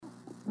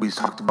we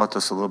talked about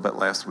this a little bit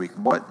last week.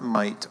 What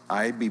might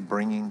I be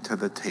bringing to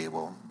the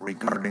table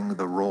regarding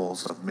the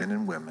roles of men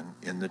and women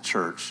in the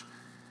church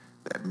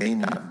that may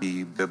not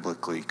be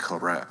biblically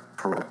correct?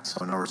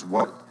 So in other words,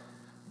 what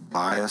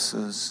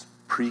biases,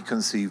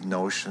 preconceived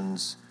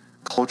notions,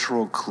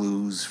 cultural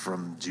clues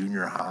from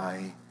junior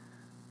high,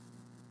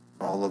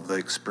 all of the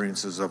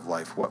experiences of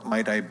life, what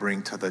might I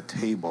bring to the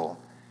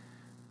table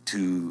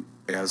to,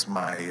 as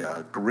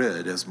my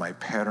grid, as my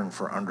pattern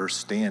for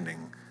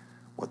understanding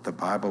what the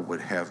Bible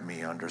would have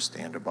me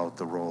understand about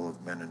the role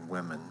of men and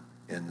women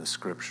in the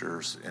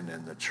scriptures and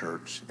in the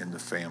church, in the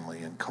family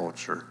and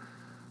culture,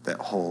 that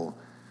whole,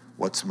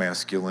 what's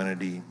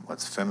masculinity,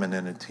 what's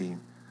femininity,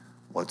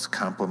 what's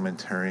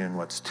complementarian,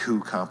 what's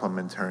too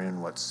complementarian,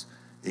 what's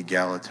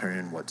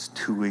egalitarian, what's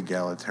too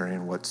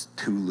egalitarian, what's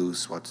too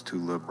loose, what's too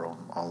liberal,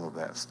 all of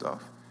that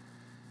stuff.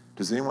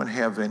 Does anyone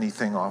have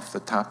anything off the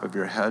top of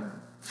your head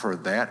for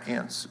that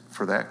answer,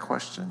 for that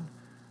question?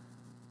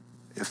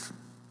 If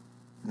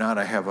not,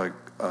 I have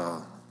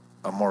a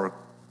more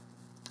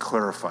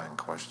clarifying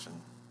question.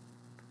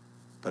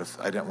 But if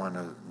I didn't want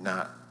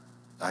to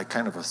I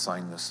kind of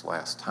assigned this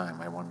last time.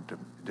 I wanted to,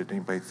 did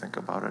anybody think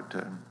about it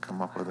to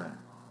come up with it?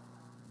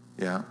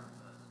 Yeah?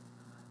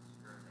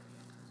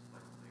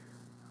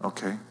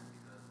 Okay.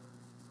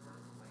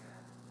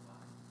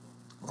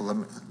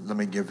 Well, let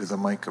me give you the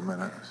mic a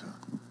minute.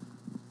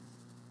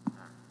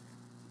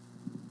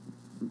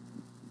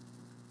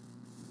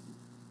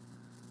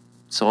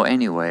 So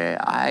anyway,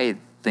 I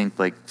think,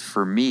 like,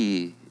 for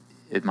me,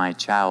 in my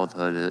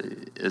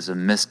childhood, is a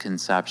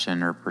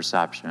misconception or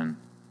perception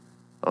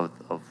of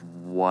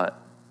what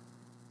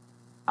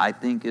I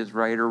think is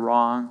right or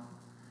wrong.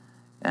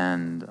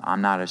 And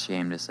I'm not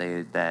ashamed to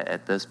say that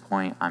at this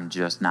point, I'm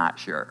just not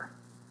sure.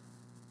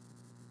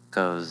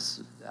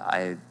 Because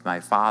my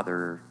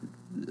father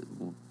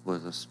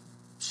was a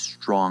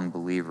strong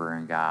believer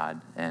in God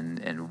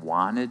and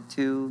wanted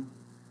to,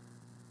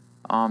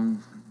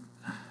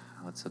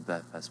 what's the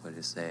best way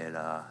to say it?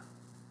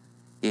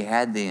 He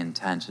had the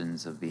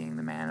intentions of being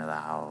the man of the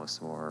house,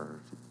 or,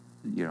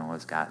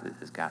 as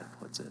God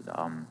puts it.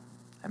 I'm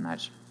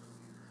not sure.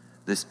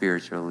 The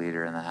spiritual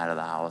leader and the head of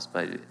the house,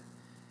 but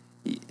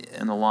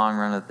in the long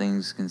run of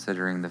things,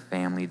 considering the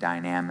family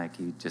dynamic,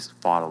 he just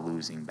fought a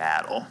losing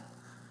battle,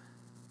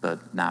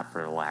 but not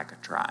for the lack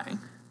of trying.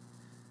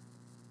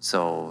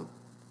 So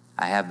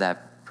I have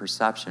that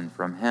perception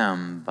from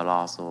him, but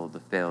also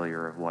the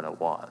failure of what it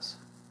was.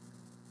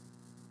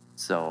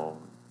 So,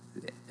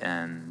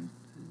 and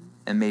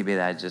maybe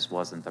that just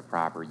wasn't the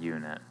proper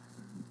unit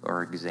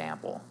or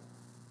example.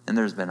 And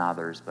there's been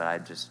others, but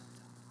I'm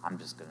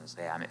just going to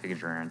say I'm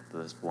ignorant to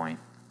this point.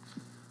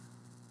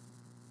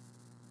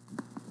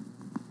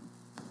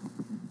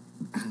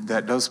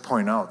 That does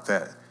point out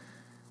that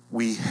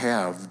we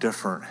have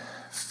different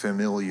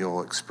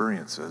familial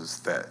experiences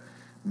that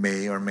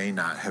may or may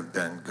not have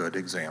been good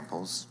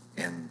examples.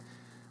 And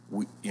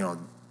we,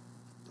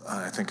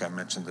 I think I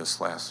mentioned this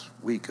last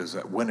week, is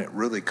that when it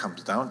really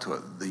comes down to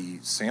it, the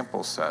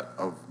sample set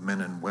of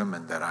men and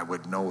women that I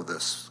would know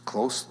this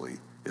closely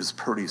is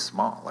pretty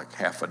small, like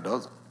half a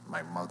dozen.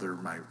 My mother,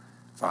 my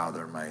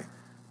father, my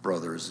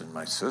brothers, and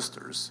my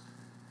sisters,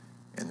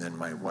 and then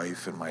my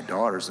wife and my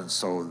daughters, and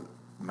so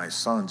my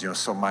sons.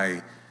 So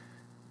my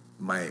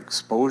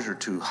exposure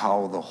to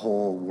how the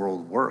whole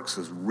world works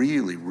is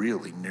really,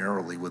 really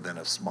narrowly within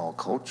a small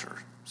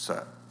culture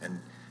set. And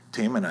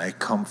Tim and I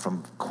come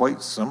from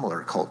quite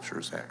similar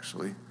cultures,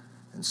 actually.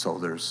 And so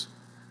there's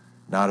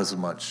not as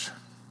much,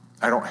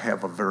 I don't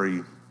have a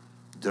very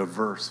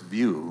diverse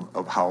view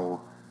of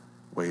how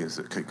ways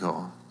it could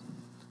go.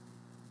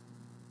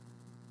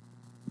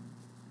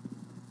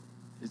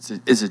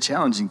 It's a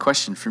challenging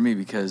question for me,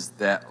 because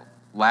that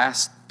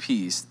last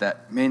piece,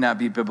 that may not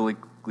be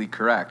biblically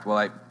correct. Well,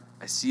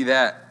 I see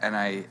that and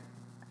I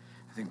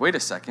think, wait a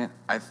second,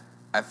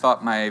 I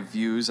thought my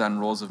views on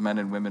roles of men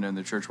and women in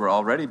the church were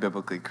already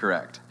biblically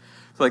correct.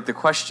 So, the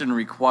question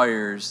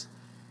requires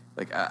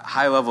a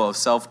high level of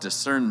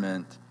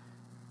self-discernment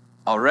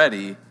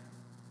already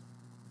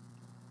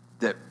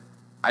that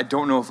I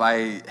don't know if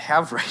I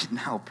have right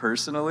now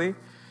personally.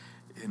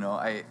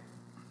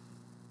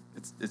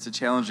 It's a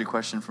challenging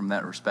question from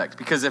that respect.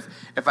 Because if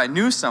I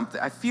knew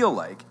something, I feel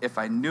like if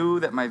I knew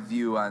that my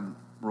view on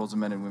roles of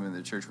men and women in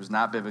the church was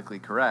not biblically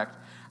correct,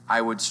 I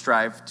would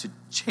strive to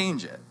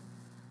change it.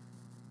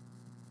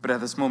 But at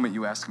this moment,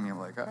 you ask me, I'm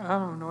like, I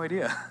have no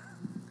idea.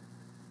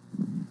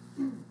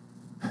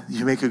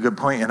 You make a good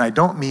point, and I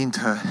don't mean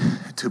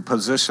to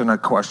position a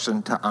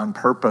question to on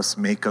purpose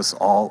make us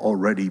all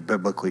already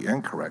biblically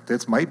incorrect.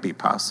 It might be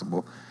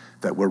possible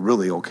that we're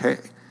really okay.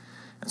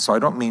 And so I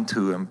don't mean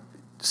to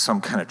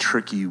some kind of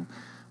tricky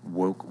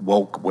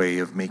woke way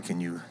of making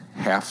you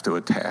have to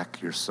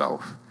attack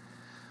yourself.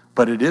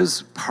 But it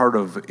is part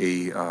of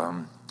a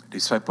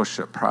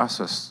discipleship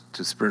process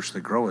to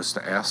spiritually grow, is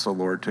to ask the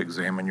Lord to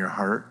examine your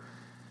heart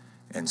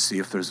and see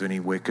if there's any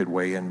wicked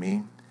way in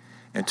me,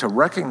 and to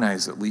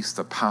recognize at least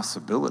the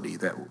possibility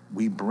that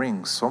we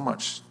bring so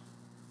much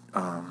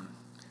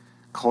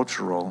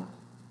cultural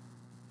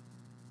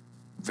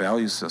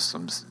value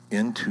systems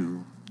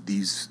into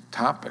these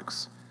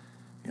topics.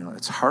 You know,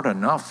 it's hard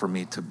enough for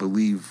me to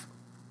believe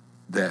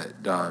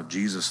that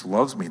Jesus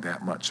loves me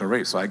that much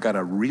already. So I got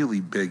a really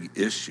big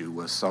issue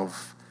with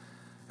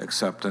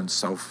self-acceptance,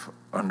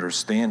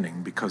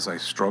 self-understanding, because I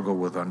struggle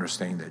with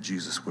understanding that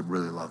Jesus would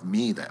really love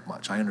me that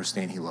much. I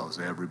understand he loves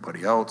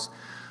everybody else.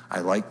 I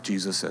like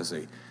Jesus as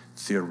a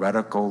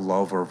theoretical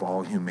lover of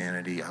all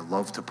humanity. I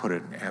love to put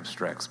it in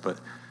abstracts, but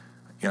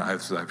you know,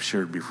 as I've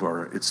shared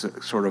before, it's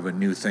sort of a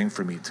new thing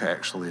for me to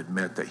actually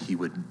admit that he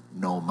would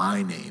know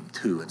my name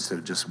too, instead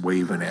of just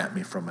waving at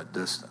me from a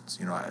distance.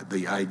 You know,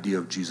 the idea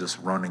of Jesus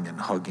running and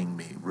hugging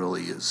me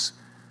really is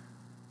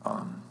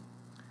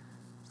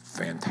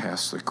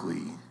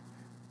fantastically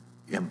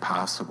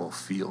impossible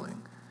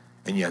feeling,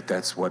 and yet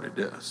that's what it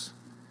is.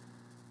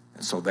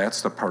 And so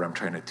that's the part I'm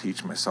trying to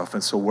teach myself.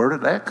 And so where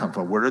did that come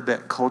from? Where did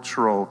that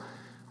cultural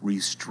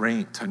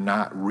restraint to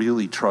not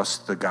really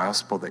trust the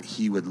gospel that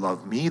he would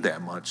love me that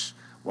much?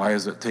 Why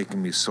has it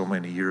taken me so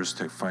many years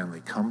to finally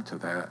come to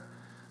that,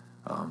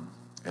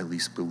 at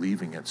least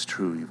believing it's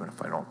true, even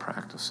if I don't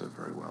practice it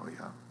very well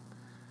yet?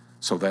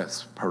 So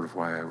that's part of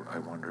why I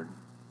wondered.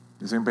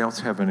 Does anybody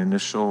else have an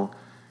initial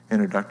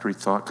introductory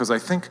thought? Because I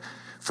think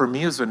for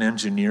me as an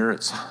engineer,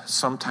 it's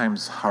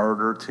sometimes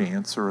harder to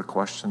answer a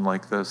question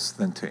like this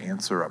than to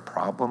answer a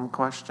problem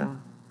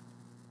question.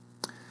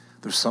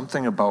 There's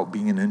something about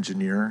being an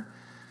engineer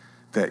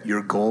that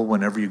your goal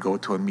whenever you go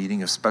to a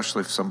meeting,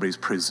 especially if somebody's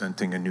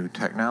presenting a new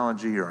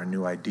technology or a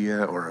new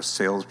idea or a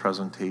sales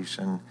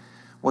presentation,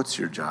 what's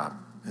your job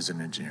as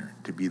an engineer?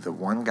 To be the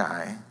one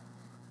guy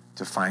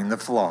to find the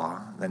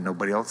flaw that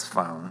nobody else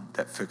found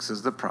that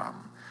fixes the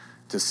problem,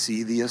 to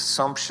see the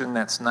assumption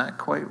that's not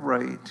quite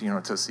right, you know,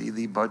 to see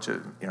the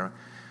budget, you know,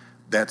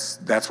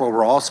 that's what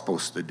we're all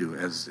supposed to do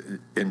as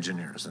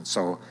engineers. And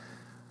so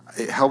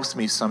it helps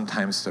me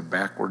sometimes to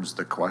backwards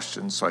the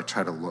question, so I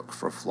try to look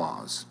for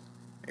flaws.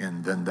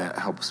 And then that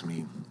helps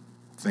me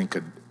think,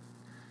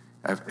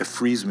 it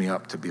frees me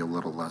up to be a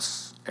little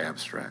less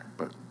abstract.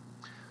 But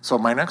so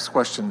my next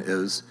question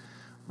is,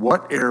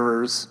 what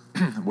errors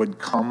would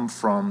come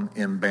from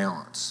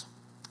imbalance?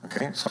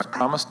 Okay, so I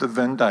promised a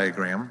Venn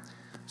diagram.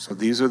 So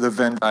these are the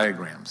Venn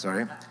diagrams, all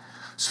right?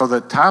 So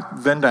the top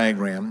Venn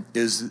diagram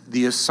is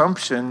the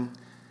assumption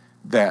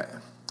that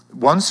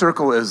one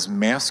circle is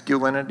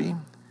masculinity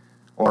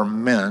or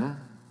men,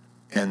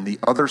 and the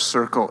other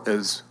circle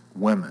is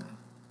women.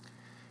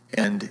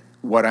 And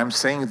what I'm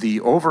saying,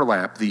 the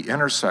overlap, the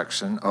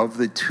intersection of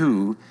the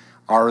two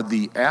are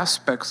the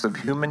aspects of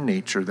human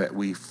nature that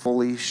we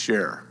fully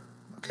share,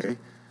 okay?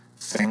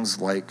 Things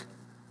like,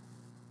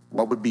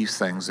 what would be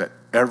things that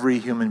every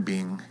human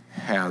being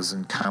has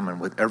in common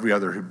with every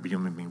other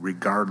human being,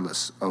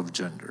 regardless of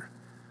gender?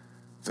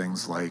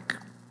 Things like,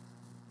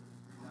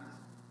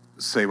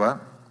 say what?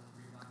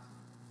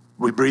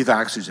 We breathe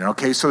oxygen.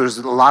 Okay, so there's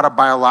a lot of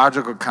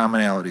biological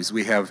commonalities.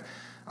 We have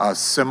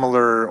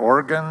similar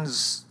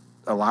organs,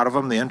 a lot of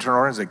them, the internal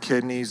organs, the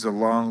kidneys, the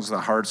lungs,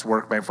 the hearts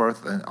work back and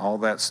forth, and all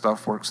that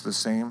stuff works the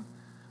same.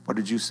 What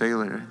did you say,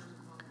 Larry?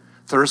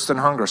 Thirst and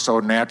hunger. So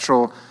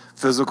natural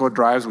physical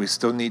drives, we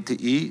still need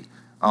to eat.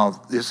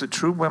 Is it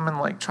true women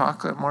like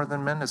chocolate more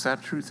than men? Is that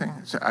a true thing?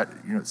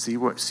 See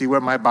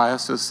what my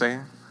bias is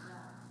saying?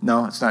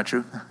 No, it's not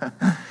true.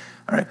 All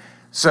right.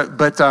 So,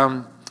 but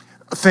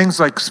things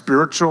like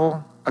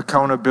spiritual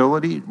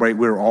accountability, right?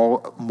 We're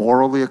all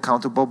morally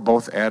accountable.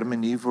 Both Adam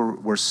and Eve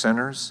were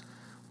sinners.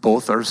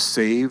 Both are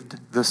saved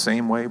the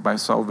same way by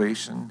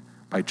salvation,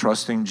 by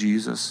trusting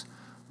Jesus.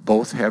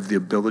 Both have the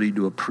ability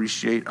to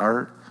appreciate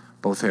art.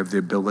 Both have the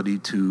ability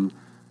to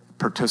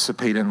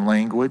participate in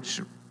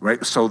language,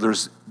 right? So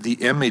there's the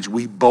image.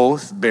 We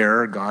both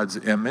bear God's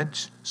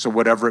image. So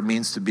whatever it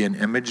means to be an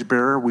image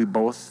bearer, we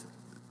both,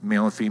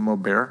 male and female,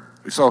 bear.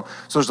 So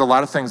there's a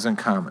lot of things in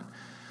common.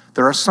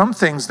 There are some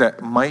things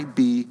that might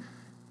be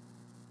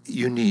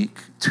unique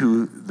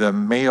to the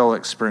male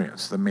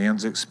experience, the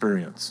man's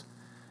experience.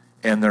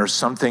 And there are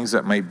some things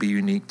that might be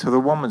unique to the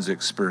woman's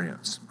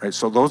experience, right?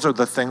 So those are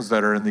the things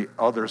that are in the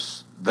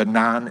others, the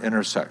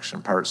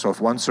non-intersection part. So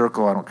if one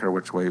circle, I don't care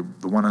which way,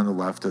 the one on the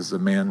left is the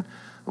man,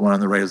 the one on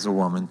the right is the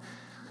woman.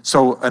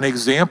 So an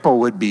example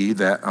would be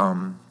that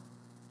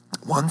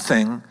one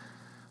thing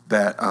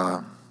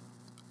that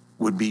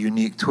would be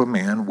unique to a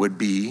man would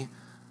be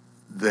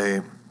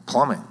the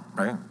plumbing,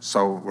 right?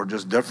 So we're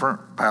just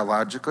different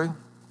biologically.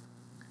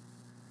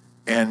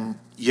 And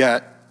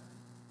yet,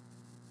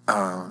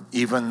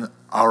 even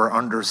our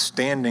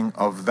understanding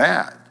of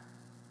that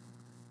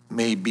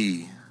may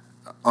be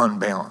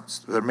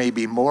unbalanced. There may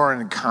be more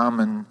in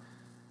common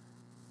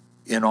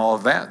in all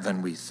of that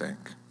than we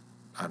think.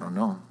 I don't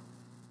know.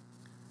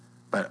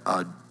 But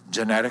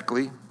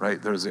genetically,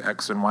 right, there's the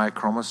X and Y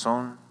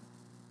chromosome.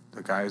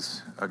 The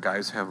guys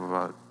have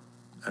an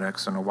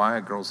X and a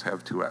Y, girls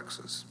have two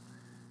X's.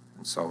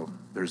 And so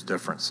there's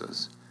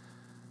differences.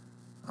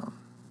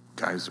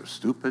 Guys are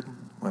stupid,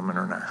 women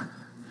are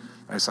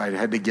not. So I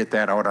had to get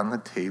that out on the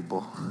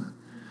table.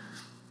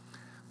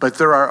 But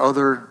there are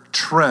other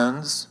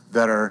trends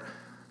that are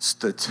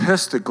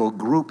statistical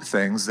group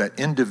things that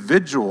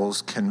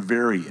individuals can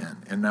vary in.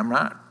 And I'm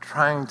not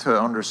trying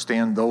to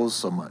understand those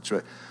so much,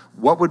 but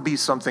what would be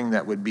something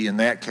that would be in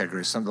that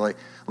category? Something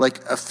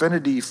like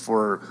affinity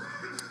for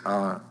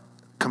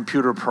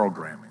computer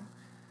programming.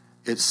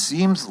 It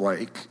seems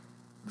like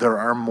there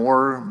are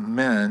more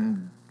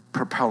men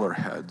propeller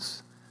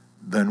heads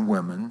than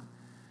women,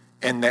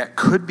 and that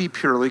could be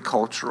purely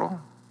cultural,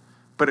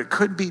 but it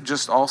could be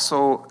just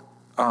also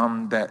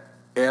that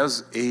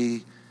as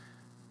a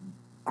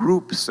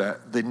group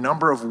set, the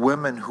number of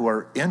women who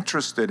are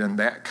interested in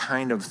that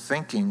kind of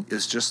thinking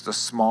is just a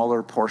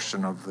smaller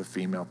portion of the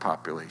female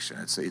population.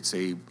 It's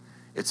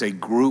a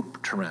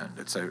group trend.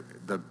 It's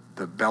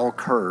the bell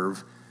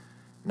curve.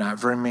 Not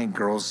very many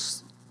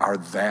girls are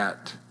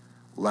that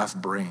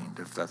left-brained,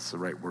 if that's the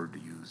right word to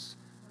use.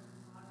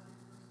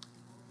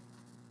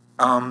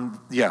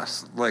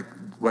 Yes, like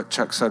what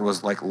Chuck said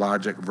was like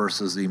logic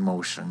versus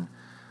emotion.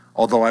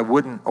 Although I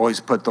wouldn't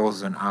always put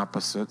those in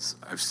opposites.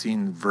 I've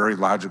seen very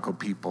logical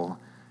people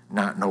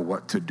not know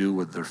what to do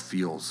with their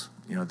feels.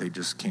 They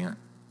just can't.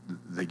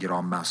 They get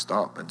all messed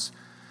up.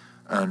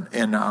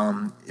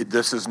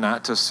 This is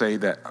not to say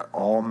that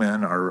all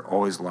men are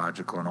always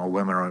logical and all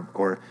women are,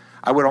 or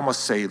I would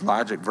almost say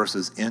logic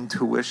versus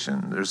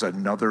intuition. There's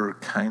another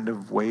kind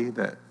of way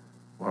that,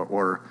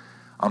 or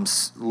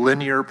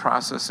linear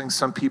processing.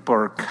 Some people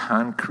are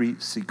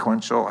concrete,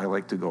 sequential. I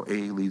like to go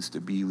A leads to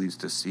B leads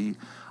to C.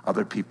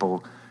 Other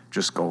people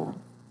just go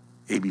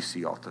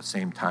ABC all at the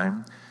same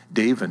time.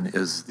 David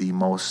is the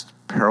most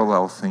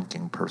parallel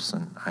thinking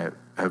person I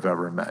have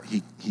ever met.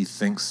 He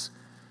thinks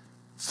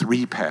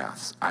 3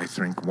 paths. I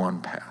think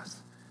 1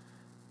 path.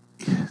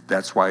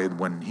 That's why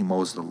when he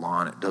mows the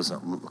lawn, it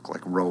doesn't look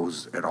like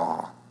rows at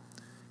all.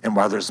 And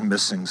why there's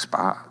missing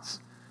spots.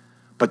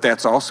 But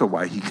that's also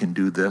why he can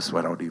do this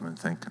without even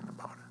thinking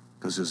about it.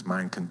 Because his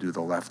mind can do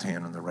the left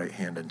hand and the right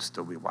hand and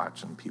still be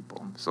watching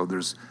people. So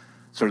there's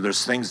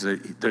things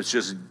there's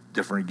just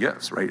different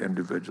gifts, right?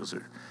 Individuals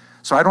are.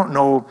 So I don't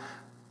know.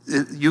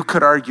 You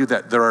could argue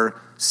that there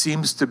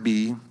seems to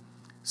be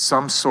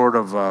some sort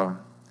of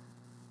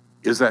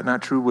is that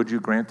not true? Would you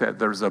grant that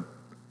there's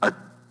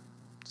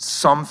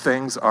some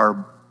things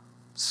are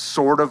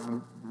sort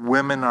of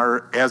women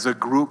are as a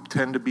group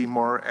tend to be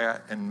more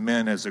at, and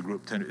men as a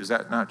group tend to, is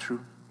that not true?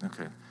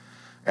 Okay.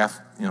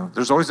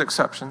 There's always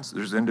exceptions.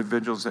 There's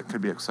individuals that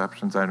could be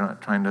exceptions. I'm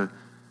not trying to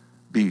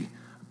be,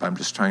 but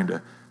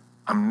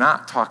I'm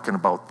not talking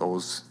about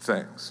those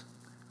things.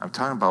 I'm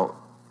talking about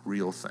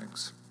real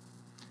things.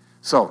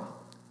 So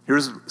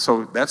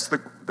that's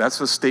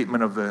the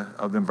statement of the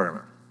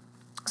environment.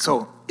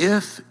 So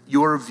if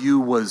your view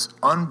was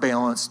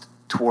unbalanced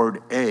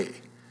toward A,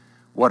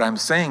 what I'm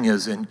saying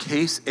is in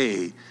case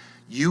A,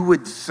 you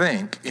would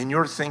think in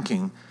your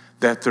thinking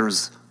that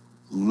there's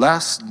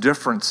less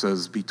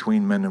differences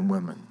between men and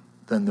women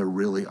than there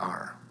really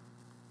are.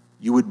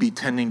 You would be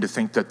tending to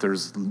think that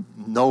there's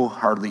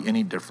hardly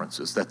any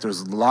differences, that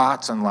there's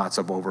lots and lots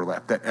of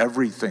overlap, that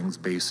everything's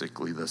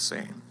basically the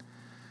same.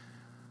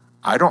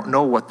 I don't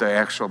know what the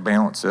actual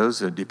balance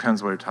is. It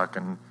depends what you're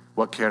talking,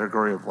 what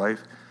category of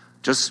life.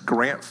 Just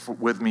grant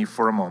with me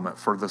for a moment,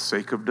 for the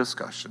sake of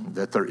discussion,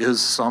 that there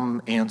is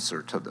some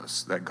answer to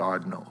this that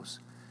God knows.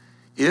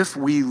 If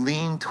we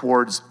lean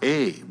towards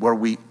A, where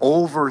we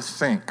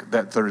overthink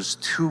that there's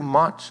too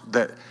much,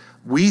 that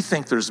we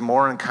think there's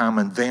more in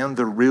common than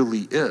there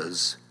really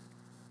is,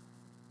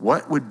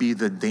 what would be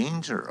the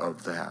danger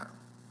of that?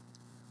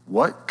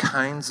 What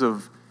kinds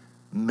of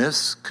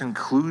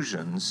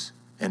misconclusions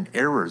and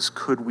errors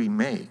could we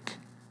make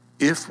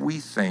if we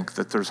think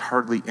that there's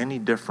hardly any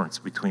difference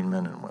between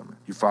men and women?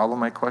 You follow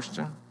my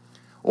question?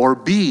 Or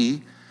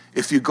B,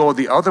 if you go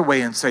the other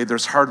way and say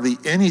there's hardly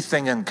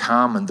anything in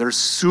common, they're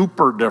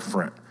super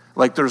different,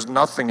 like there's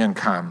nothing in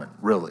common,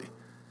 really,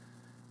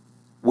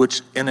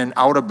 which in an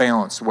out of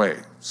balance way.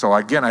 So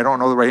again, I don't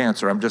know the right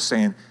answer. I'm just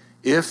saying,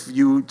 if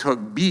you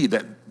took B,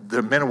 that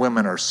the men and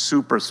women are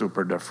super,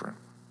 super different,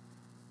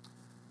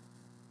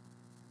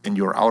 and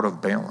you're out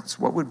of balance,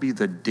 what would be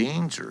the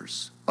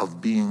dangers of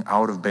being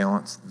out of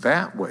balance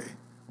that way?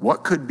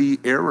 What could be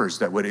errors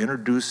that would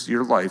introduce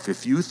your life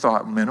if you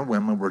thought men and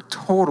women were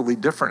totally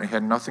different and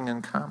had nothing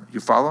in common? You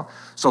follow?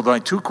 So my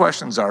 2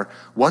 questions are,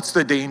 what's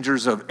the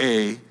dangers of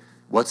A?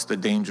 What's the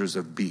dangers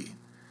of B?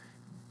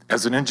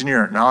 As an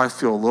engineer, now I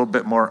feel a little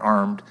bit more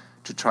armed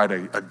to try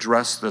to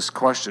address this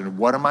question.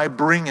 What am I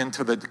bringing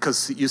to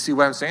because you see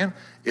what I'm saying?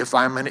 If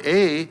I'm an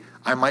A,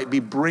 I might be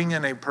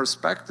bringing a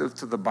perspective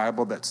to the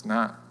Bible that's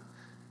not.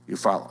 You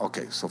follow?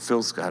 Okay, so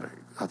Phil's got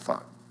a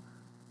thought.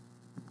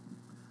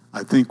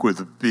 I think with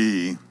a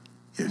B,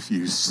 if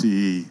you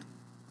see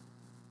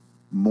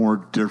more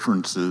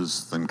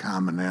differences than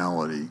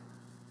commonality,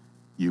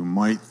 you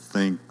might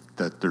think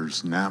that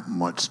there's not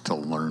much to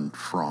learn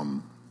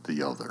from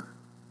the other.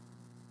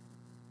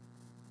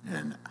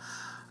 And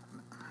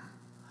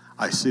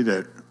I see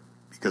that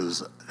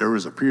because there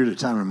was a period of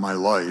time in my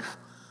life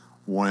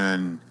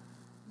when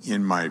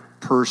in my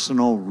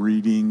personal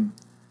reading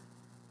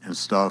and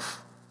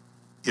stuff,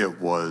 it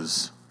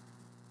was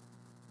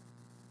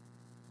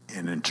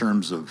And in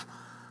terms of,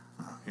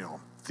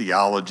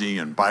 theology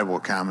and Bible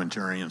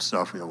commentary and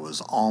stuff, it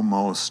was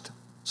almost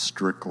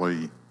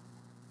strictly,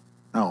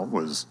 no, it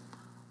was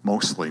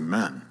mostly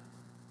men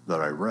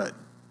that I read.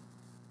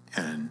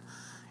 And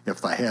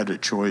if I had a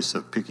choice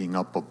of picking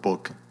up a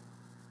book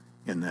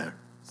in that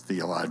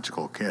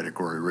theological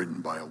category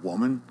written by a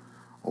woman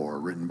or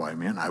written by a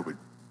man, I would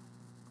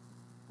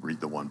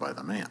read the one by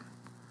the man.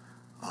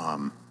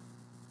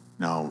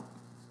 Now,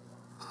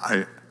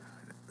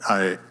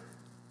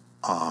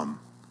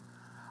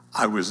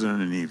 I was in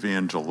an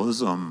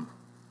evangelism,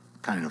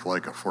 kind of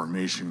like a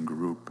formation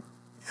group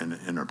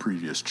in a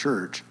previous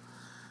church,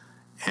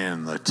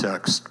 and the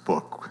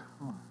textbook,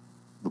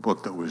 the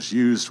book that was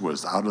used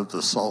was Out of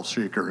the Salt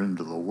Shaker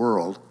into the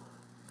World,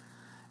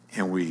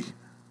 and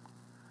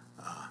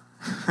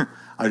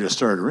I just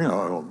started reading.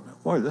 I go,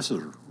 boy, this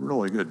is a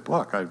really good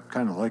book. I'm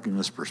kind of liking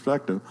this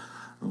perspective.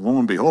 And lo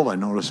and behold, I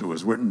noticed it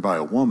was written by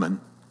a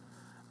woman.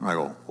 And I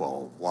go,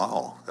 well,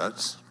 wow,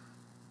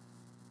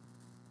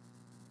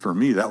 for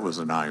me, that was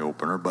an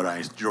eye-opener, but I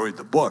enjoyed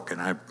the book,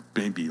 and I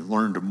maybe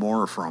learned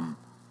more from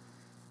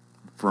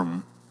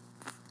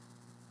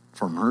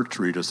her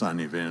treatise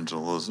on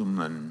evangelism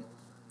than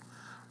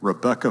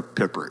Rebecca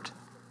Pippert.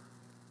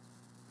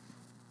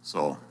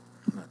 So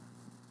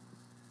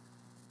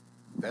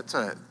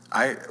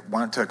I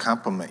want to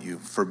compliment you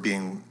for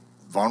being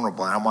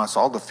vulnerable. I want us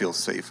all to feel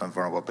safe and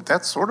vulnerable, but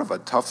that's sort of a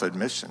tough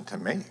admission to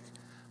make.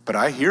 But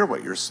I hear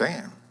what you're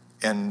saying.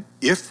 And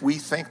if we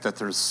think that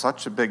there's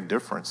such a big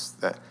difference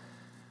that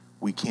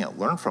we can't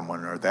learn from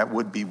one another, that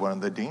would be one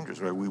of the dangers,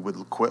 right? We would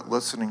quit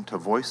listening to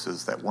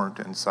voices that weren't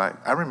inside.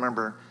 I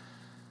remember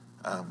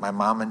my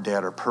mom and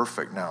dad are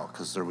perfect now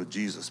because they're with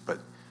Jesus, but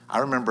I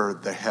remember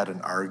they had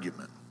an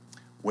argument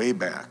way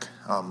back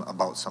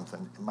about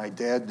something. My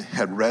dad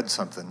had read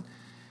something,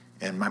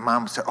 and my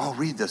mom said, oh,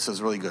 read this, it's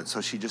really good.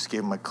 So she just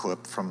gave him a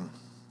clip from,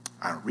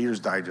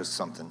 Reader's Digest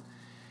something.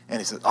 And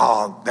he said,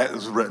 oh, that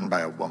was written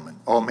by a woman.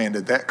 Oh, man,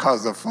 did that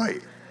cause a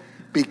fight?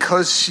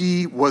 Because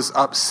she was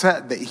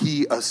upset that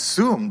he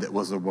assumed it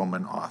was a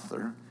woman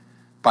author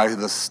by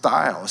the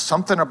style.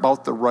 Something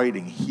about the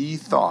writing he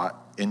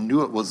thought and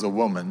knew it was a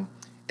woman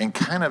and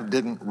kind of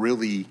didn't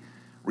really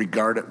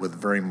regard it with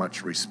very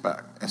much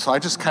respect. And so I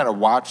just kind of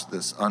watched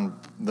this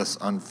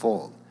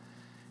unfold.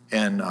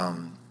 And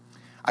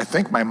I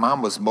think my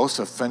mom was most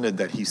offended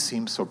that he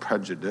seemed so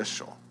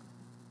prejudicial,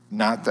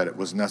 not that it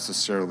was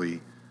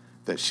necessarily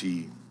that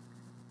he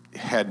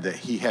had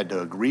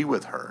to agree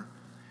with her.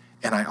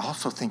 And I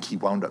also think he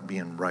wound up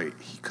being right.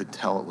 He could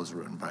tell it was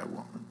written by a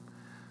woman.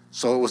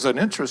 So it was an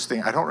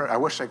interesting, I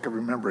wish I could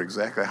remember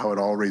exactly how it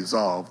all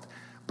resolved,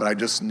 but I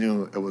just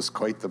knew it was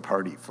quite the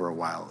party for a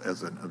while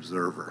as an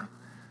observer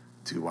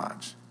to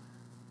watch.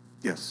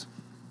 Yes.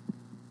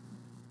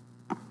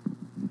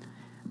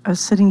 I was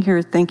sitting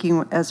here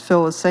thinking, as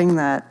Phil was saying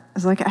that, I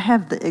was like, I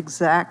have the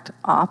exact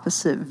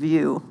opposite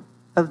view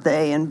of the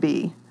A and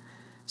B.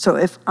 So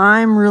if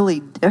I'm really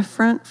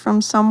different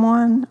from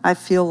someone, I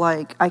feel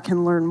like I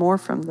can learn more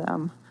from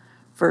them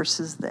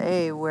versus the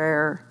A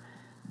where,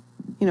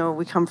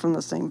 we come from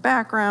the same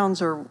backgrounds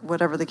or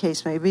whatever the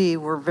case may be,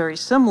 we're very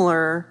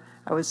similar.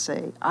 I would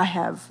say I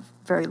have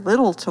very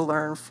little to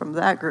learn from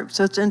that group.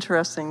 So it's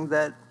interesting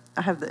that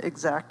I have the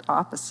exact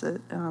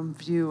opposite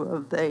view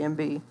of the A and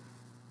B.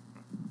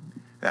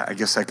 Yeah, I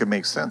guess that could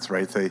make sense,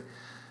 right?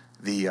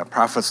 The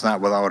prophet's not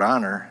without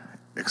honor,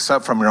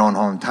 except from your own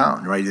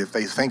hometown, right? If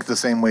they think the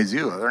same way as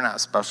you, they're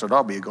not special at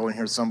all. But you go and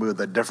hear somebody with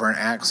a different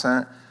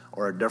accent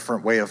or a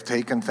different way of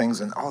taking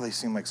things, and they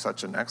seem like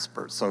such an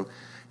expert. So,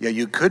 yeah,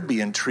 you could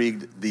be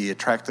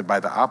attracted by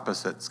the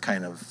opposites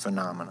kind of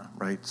phenomena,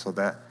 right?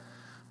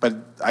 But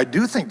I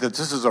do think that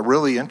this is a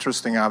really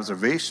interesting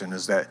observation,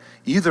 is that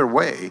either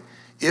way,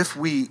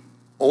 the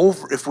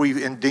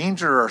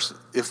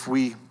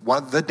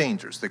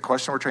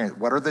question we're trying,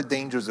 what are the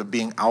dangers of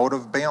being out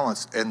of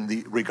balance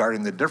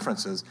regarding the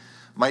differences,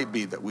 might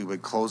be that we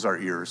would close our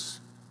ears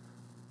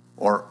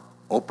or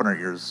open our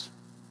ears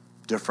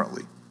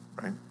differently,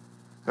 right?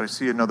 Did I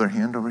see another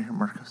hand over here,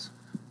 Marcus?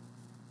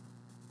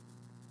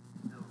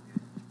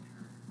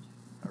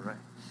 All right.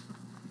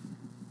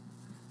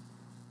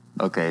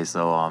 Okay,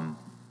 so I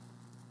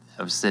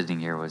was sitting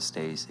here with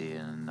Stacy,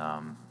 and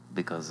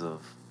because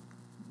of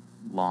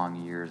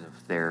long years of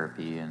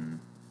therapy and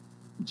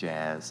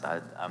jazz,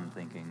 I'm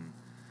thinking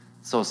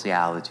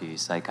sociology,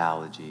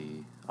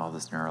 psychology, all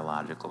this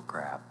neurological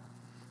crap.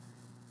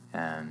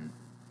 And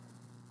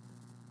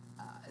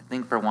I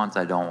think for once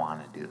I don't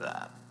want to do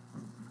that.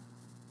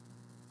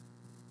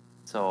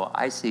 So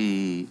I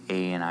see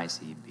A and I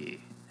see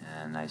B.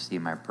 And I see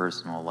my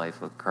personal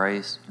life with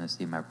Christ, and I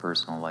see my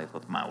personal life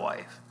with my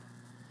wife.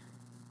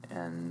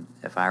 And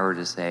if I were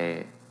to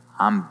say,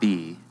 I'm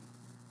B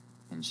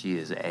and she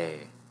is A,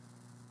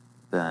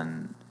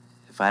 then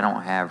if I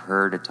don't have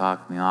her to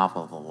talk me off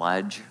of a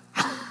ledge,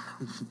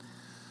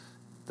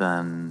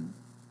 then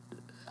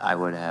I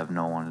would have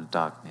no one to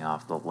talk me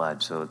off the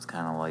ledge. So it's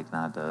kind of like,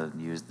 not to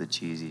use the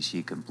cheesy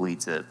she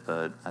completes it,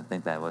 but I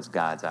think that was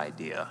God's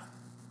idea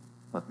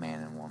with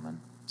man and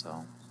woman.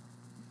 So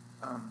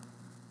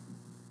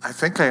I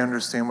think I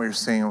understand what you're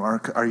saying.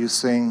 Are you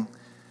saying?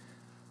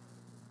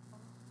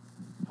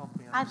 Help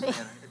me I think,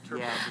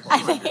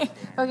 understand.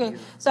 okay,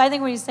 so I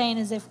think what he's saying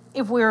is if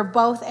we were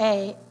both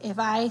A, if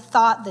I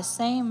thought the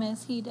same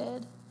as he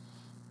did,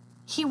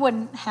 he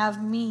wouldn't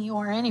have me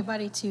or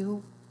anybody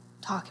to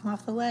talk him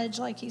off the ledge,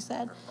 like he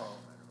said.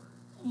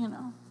 You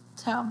know,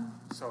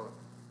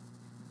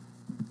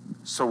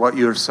 So what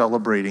you're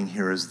celebrating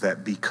here is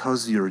that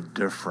because you're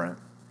different,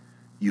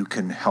 you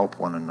can help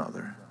one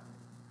another,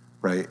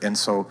 right? And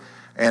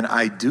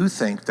I do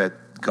think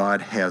that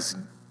God has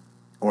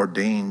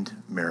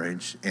ordained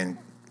marriage and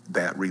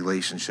that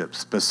relationship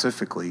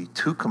specifically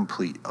to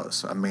complete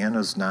us. A man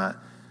is not,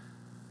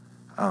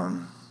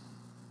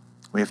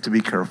 we have to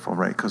be careful,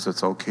 right? Because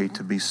it's okay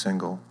to be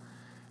single,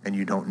 and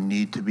you don't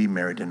need to be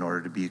married in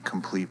order to be a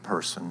complete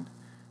person.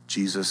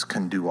 Jesus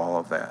can do all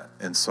of that.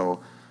 And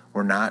so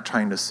we're not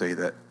trying to say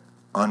that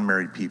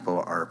unmarried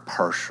people are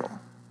partial,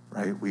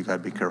 right? We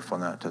got to be careful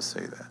not to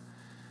say that.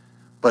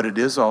 But it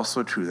is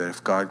also true that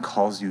if God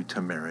calls you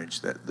to marriage,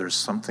 that there's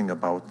something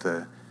about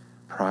the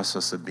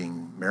process of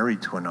being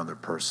married to another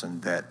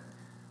person that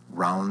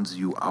rounds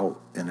you out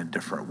in a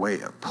different way.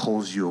 It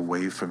pulls you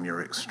away from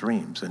your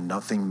extremes, and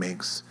nothing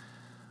makes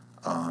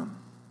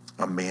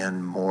a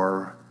man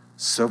more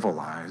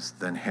civilized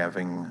than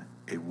having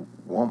a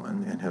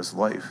woman in his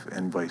life,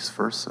 and vice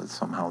versa.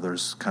 Somehow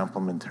there's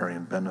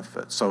complementarian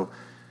benefit. So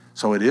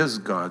it is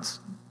God's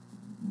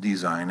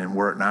design, and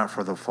were it not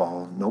for the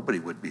fall, nobody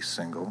would be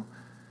single.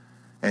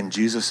 And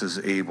Jesus is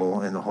able,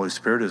 and the Holy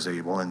Spirit is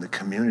able, and the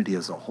community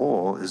as a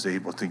whole is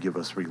able to give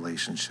us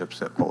relationships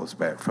that pull us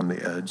back from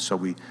the edge. So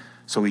we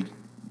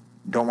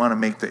don't want to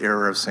make the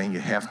error of saying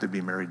you have to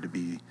be married to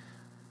be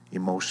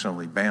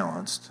emotionally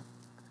balanced.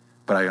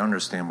 But I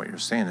understand what you're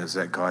saying is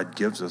that God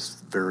gives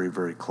us very,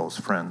 very close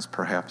friends,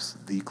 perhaps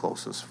the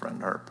closest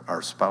friend,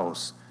 our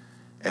spouse,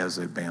 as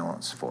a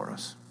balance for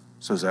us.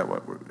 So is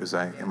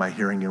that am I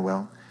hearing you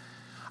well?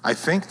 I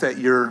think that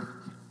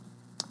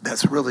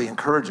that's really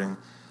encouraging,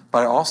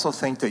 but I also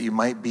think that you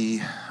might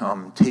be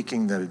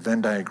taking the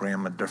Venn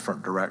diagram a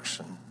different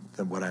direction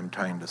than what I'm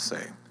trying to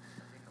say.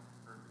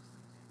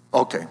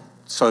 Okay,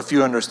 so if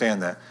you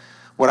understand that,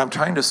 what I'm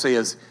trying to say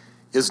is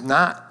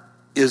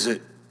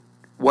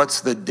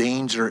what's the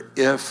danger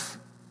if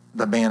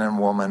the man and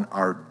woman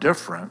are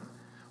different?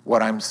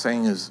 What I'm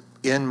saying is,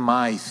 in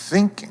my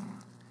thinking,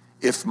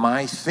 if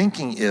my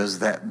thinking is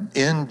that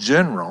in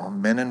general,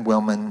 men and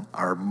women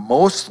are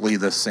mostly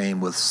the same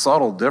with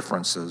subtle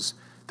differences,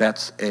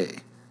 that's A.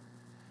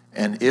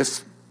 And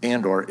if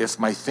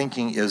my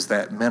thinking is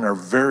that men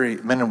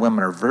and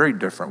women are very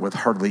different with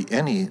hardly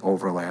any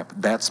overlap,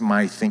 that's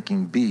my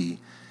thinking B.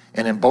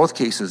 And in both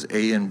cases,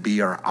 A and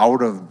B are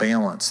out of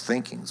balance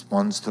thinkings.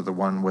 One's to the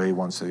one way,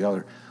 one's to the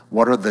other.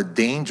 What are the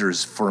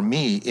dangers for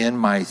me in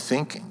my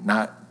thinking?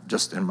 Not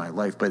just in my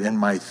life, but in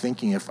my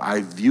thinking, if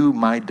I view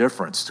my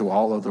difference to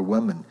all other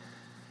women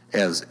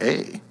as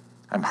A,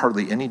 I'm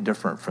hardly any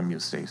different from you,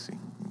 Stacy.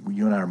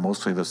 You and I are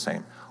mostly the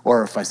same.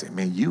 Or if I say,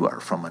 man, you are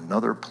from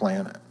another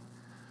planet.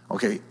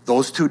 Okay,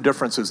 those two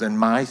differences in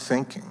my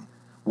thinking,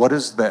 what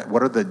is that?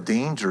 What are the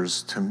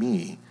dangers to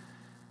me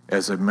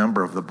as a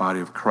member of the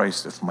body of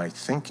Christ if my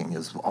thinking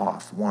is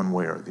off one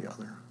way or the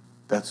other?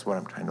 That's what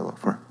I'm trying to look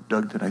for.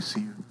 Doug, did I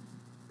see you?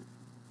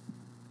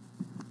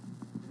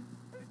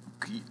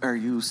 Are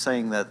you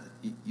saying that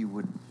you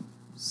would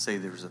say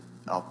there's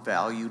a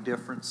value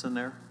difference in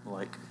there?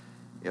 Like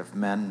if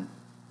men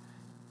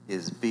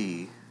is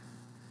B,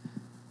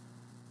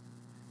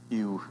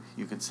 you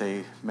could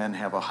say men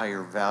have a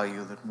higher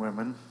value than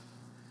women?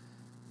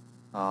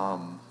 I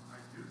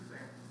do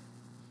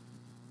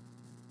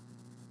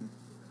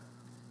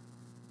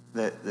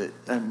think that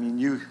I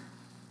mean,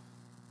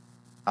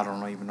 I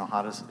don't even know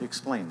how to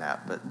explain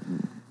that, but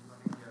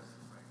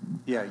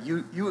yeah,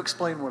 you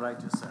explain what I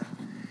just said.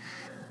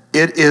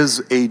 It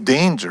is a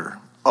danger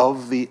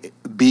of the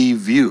B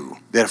view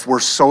that if we're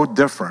so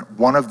different,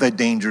 one of the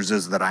dangers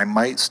is that I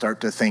might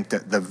start to think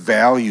that the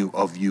value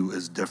of you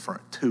is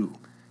different too.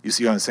 You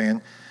see what I'm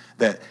saying?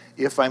 That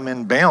if I'm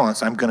in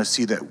balance, I'm going to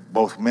see that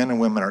both men and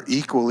women are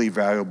equally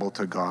valuable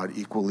to God,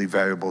 equally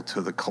valuable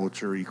to the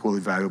culture, equally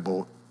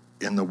valuable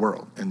in the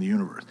world, in the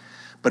universe.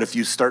 But if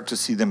you start to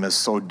see them as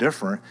so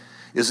different,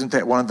 isn't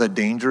that one of the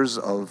dangers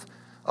of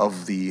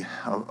the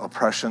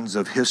oppressions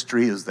of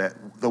history, is that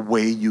the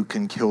way you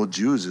can kill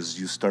Jews is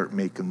you start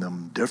making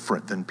them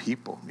different than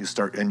people. You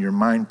start in your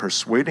mind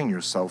persuading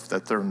yourself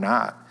that they're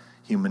not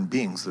human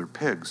beings, they're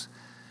pigs.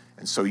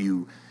 And so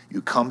you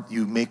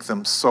make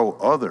them so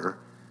other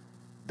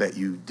that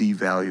you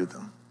devalue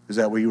them. Is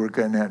that what you were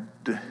getting at?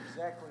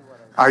 Exactly what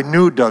I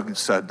knew Doug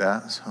said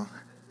that. So,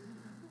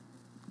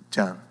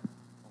 John.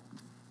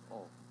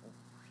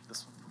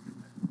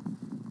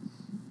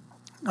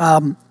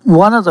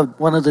 One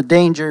of the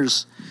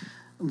dangers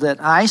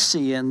that I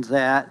see in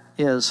that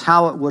is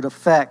how it would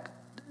affect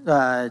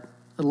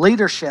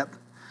leadership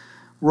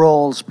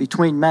roles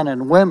between men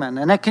and women,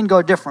 and it can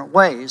go different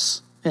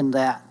ways in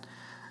that.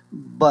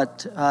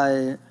 But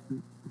I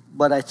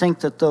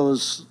think that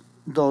those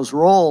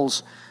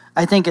roles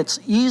I think it's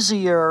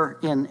easier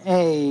in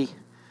A,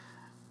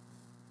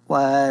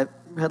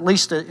 at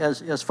least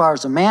as far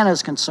as a man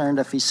is concerned,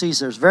 if he sees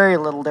there's very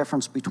little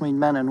difference between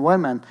men and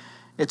women,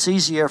 it's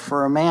easier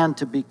for a man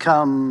to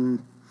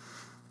become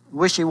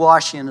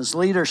wishy-washy in his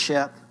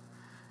leadership.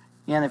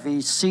 And if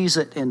he sees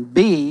it in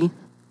B,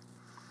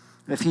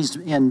 if he's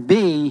in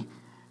B,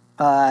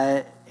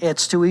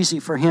 it's too easy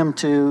for him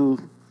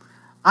to,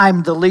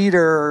 I'm the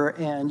leader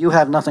and you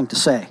have nothing to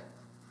say.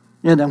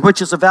 You know,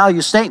 which is a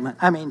value statement.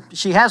 I mean,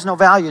 she has no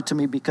value to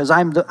me because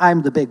I'm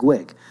the big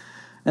wig.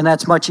 And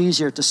that's much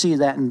easier to see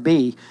that in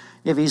B.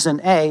 If he's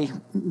in A,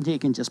 he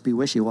can just be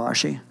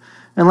wishy-washy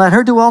and let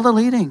her do all the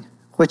leading,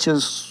 which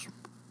is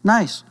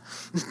nice.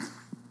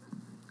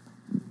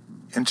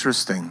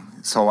 Interesting.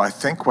 So I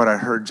think what I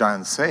heard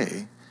John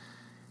say,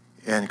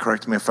 and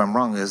correct me if I'm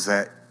wrong, is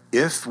that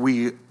if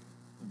we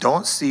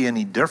don't see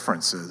any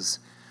differences,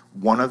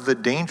 one of the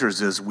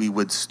dangers is we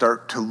would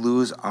start to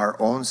lose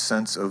our own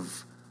sense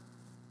of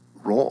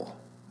role,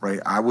 right?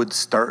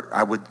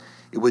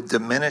 It would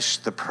diminish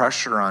the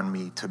pressure on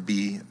me to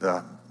be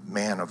the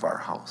man of our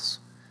house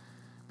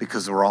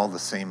because we're all the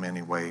same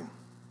anyway.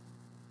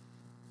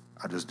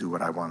 I'll just do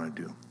what I want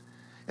to do.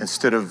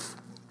 Instead of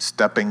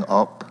stepping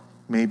up,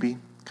 maybe,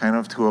 kind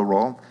of to a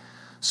role.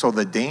 So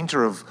the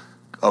danger of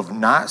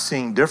not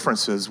seeing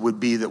differences would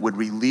be that would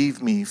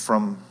relieve me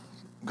from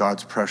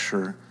God's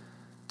pressure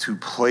to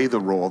play the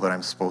role that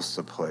I'm supposed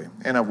to play.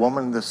 And a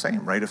woman the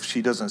same, right? If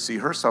she doesn't see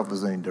herself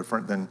as any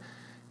different, then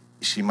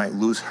she might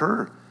lose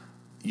her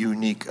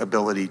unique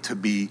ability to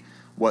be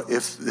what,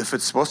 if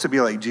it's supposed to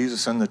be like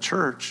Jesus in the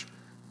church,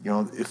 you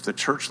know, if the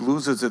church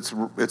loses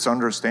its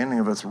understanding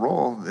of its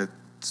role,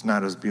 it's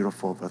not as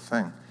beautiful of a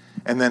thing.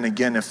 And then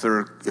again, if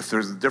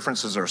there's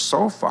differences are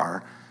so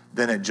far,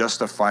 then it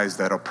justifies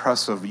that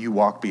oppressive, you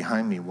walk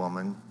behind me,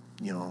 woman,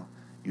 you know,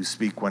 you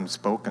speak when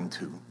spoken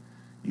to.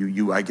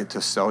 I get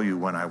to sell you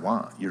when I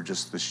want. You're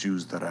just the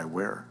shoes that I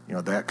wear. You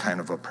know, that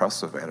kind of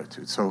oppressive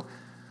attitude. So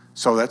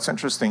that's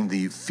interesting,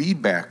 the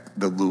feedback,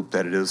 the loop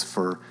that it is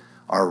for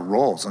our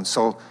roles. And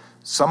so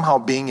somehow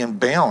being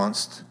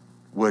imbalanced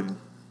would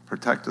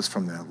protect us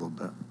from that a little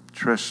bit.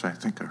 Trish, I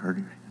think I heard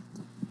you.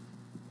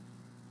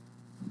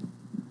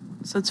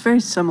 So it's very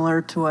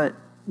similar to what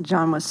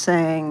John was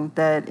saying,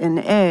 that in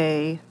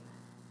A,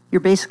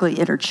 you're basically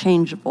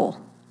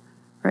interchangeable,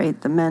 right?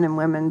 The men and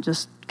women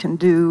just can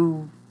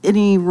do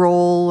any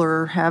role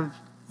or have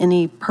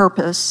any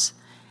purpose.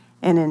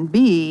 And in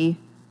B,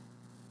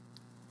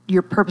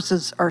 your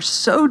purposes are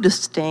so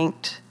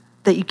distinct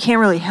that you can't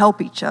really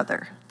help each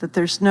other, that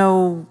there's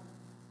no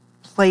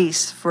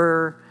place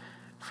for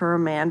a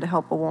man to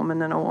help a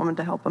woman and a woman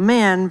to help a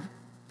man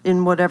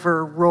in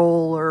whatever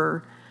role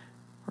or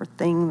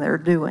thing they're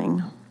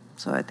doing.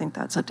 So I think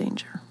that's a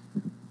danger.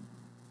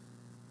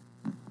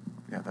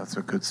 Yeah, that's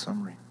a good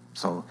summary.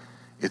 So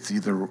it's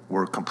either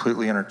we're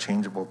completely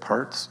interchangeable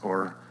parts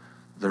or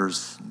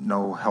there's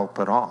no help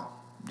at all.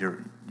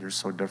 You're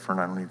so different,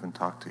 I don't even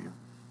talk to you.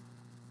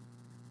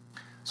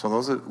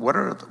 So what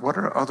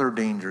are other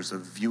dangers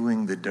of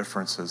viewing the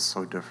differences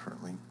so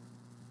differently,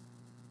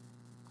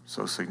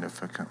 so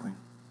significantly,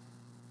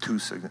 too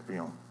significant? You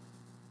know.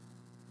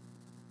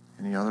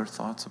 Any other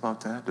thoughts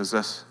about that?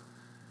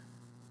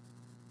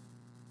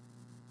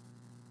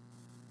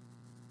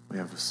 We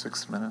have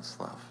 6 minutes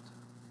left.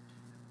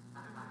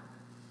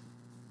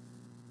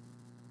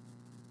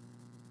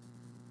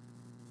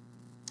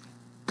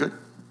 Good.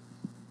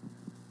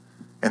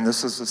 And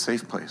this is a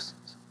safe place.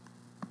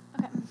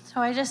 Okay,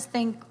 so I just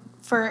think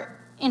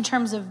in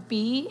terms of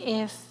B,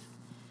 if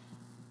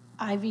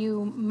I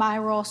view my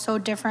role so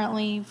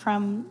differently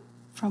from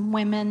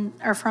women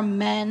or from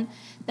men,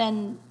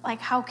 then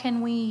like how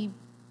can we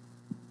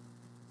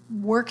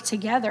work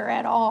together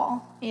at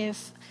all?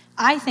 If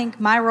I think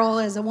my role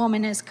as a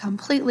woman is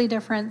completely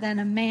different than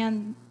a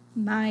man,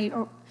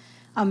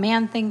 a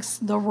man thinks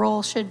the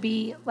role should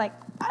be like,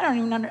 I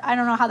don't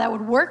know how that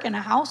would work in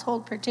a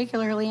household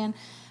particularly, and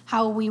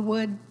how we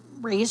would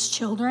raise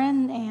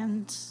children.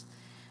 And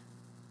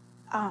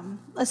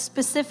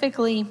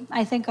specifically,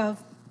 I think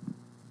of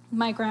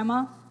my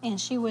grandma, and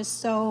she was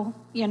so,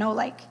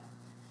 like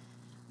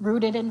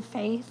rooted in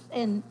faith.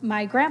 And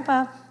my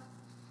grandpa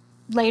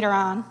later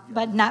on,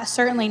 but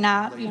certainly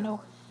not,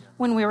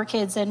 when we were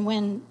kids and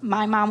when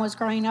my mom was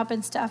growing up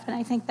and stuff. And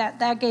I think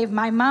that gave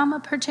my mom a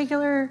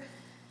particular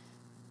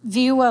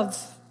view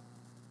of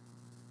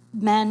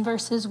men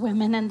versus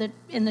women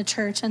in the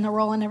church and the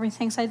role and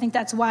everything. So I think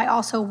that's why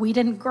also we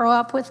didn't grow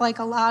up with like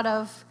a lot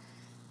of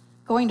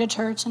going to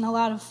church and a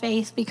lot of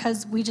faith,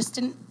 because we just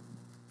didn't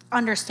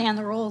understand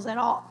the roles at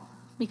all.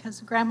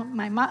 Because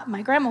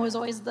my grandma was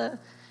always the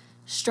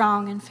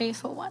strong and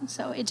faithful one.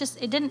 So it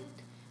didn't,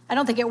 I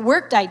don't think it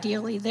worked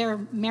ideally, their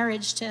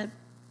marriage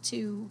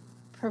to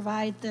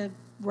provide the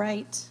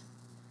right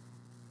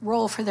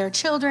role for their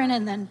children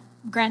and then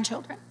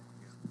grandchildren.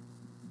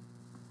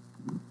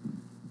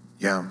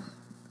 Yeah,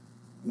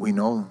 we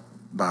know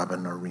Bob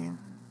and Noreen,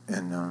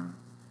 and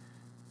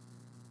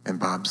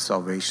Bob's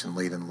salvation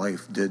late in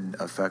life did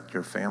affect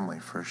your family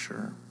for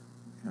sure.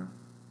 Yeah.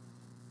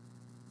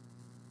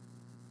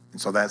 And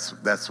so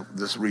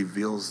this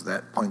reveals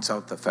that, points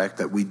out the fact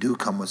that we do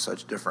come with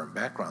such different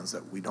backgrounds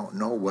that we don't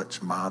know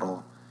which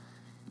model.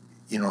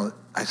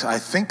 I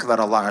think that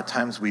a lot of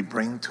times we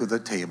bring to the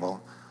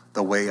table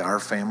the way our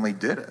family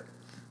did it,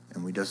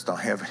 and we just don't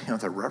have any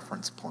other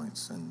reference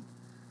points, and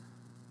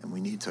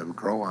we need to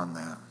grow on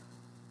that.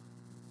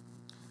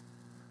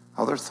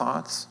 Other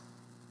thoughts?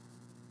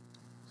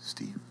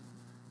 Steve,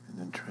 and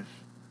then Trish.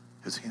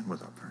 His hand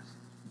was up first.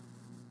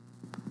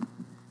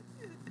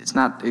 It's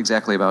not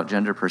exactly about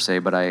gender per se,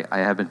 but I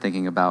have been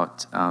thinking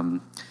about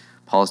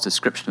Paul's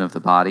description of the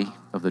body,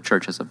 of the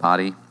church as a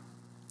body,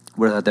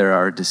 where there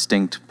are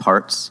distinct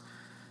parts,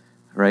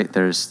 right?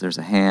 There's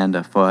a hand,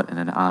 a foot, and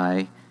an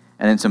eye,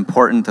 and it's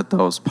important that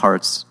those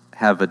parts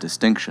have a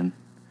distinction,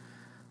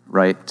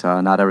 right?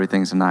 Not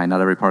everything's an eye,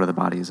 not every part of the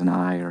body is an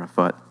eye or a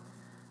foot.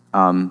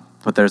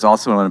 But there's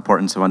also an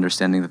importance of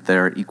understanding that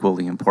they're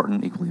equally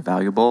important, equally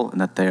valuable, and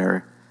that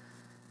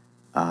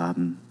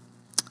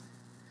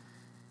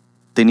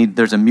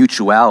there's a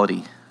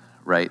mutuality,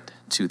 right,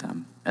 to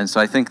them. And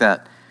so I think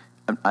that,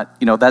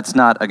 that's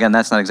not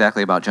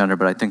exactly about gender,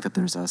 but I think that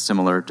there's a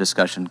similar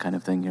discussion kind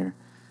of thing here,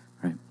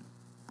 right?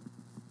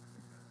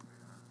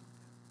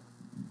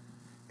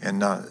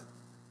 And I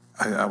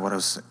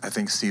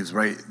think Steve's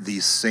right.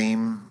 These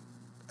same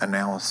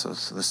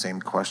analysis, the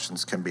same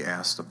questions can be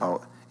asked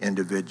about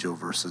individual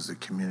versus the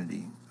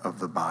community of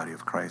the body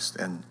of Christ.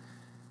 And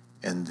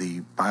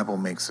the Bible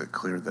makes it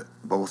clear that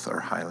both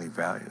are highly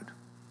valued,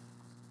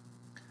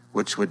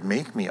 which would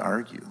make me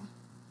argue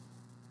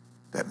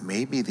that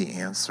maybe the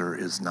answer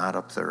is not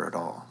up there at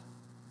all.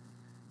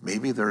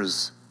 Maybe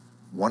there's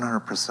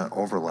 100%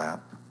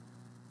 overlap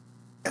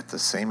at the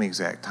same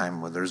exact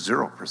time when there's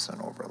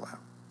 0% overlap.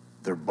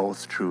 They're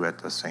both true at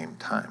the same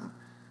time.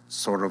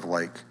 Sort of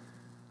like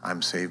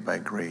I'm saved by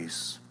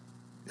grace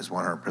is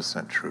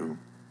 100% true,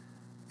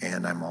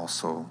 and I'm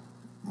also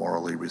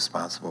morally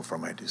responsible for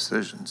my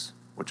decisions,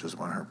 which is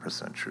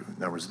 100% true.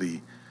 In other words,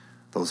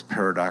 those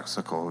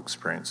paradoxical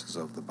experiences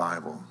of the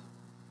Bible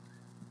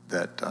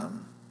that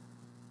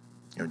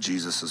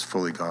Jesus is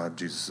fully God,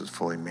 Jesus is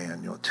fully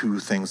man, two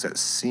things that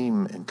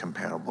seem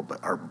incompatible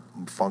but are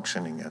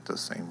functioning at the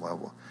same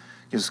level.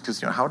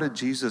 Because how did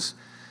Jesus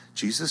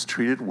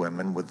treated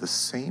women with the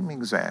same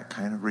exact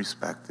kind of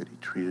respect that he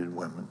treated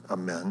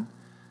men,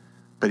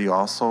 but he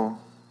also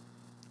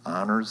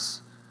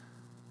honors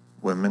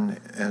women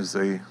as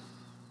a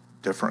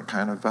different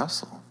kind of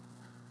vessel.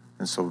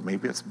 And so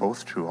maybe it's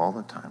both true all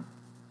the time.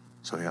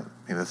 So yeah,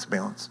 maybe that's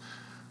balance.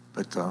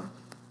 But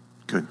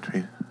good.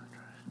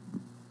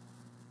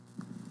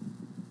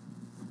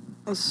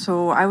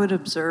 So I would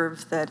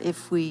observe that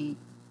if we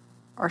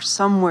are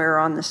somewhere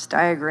on this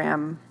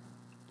diagram,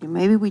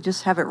 maybe we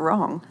just have it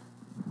wrong.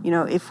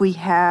 If we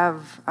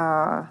have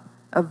a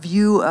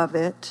view of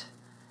it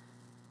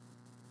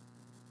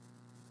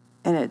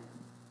and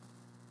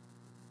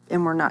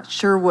we're not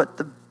sure what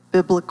the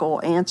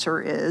biblical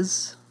answer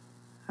is,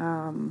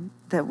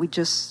 that we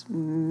just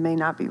may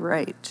not be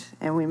right,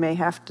 and we may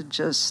have to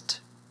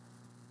just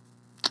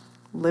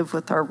live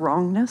with our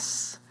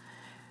wrongness,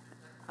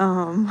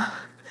 and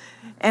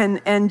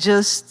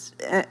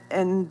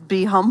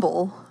be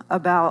humble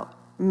about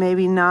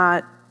maybe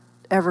not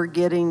ever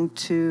getting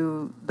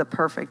to the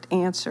perfect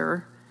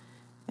answer.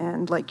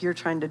 And like you're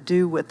trying to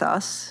do with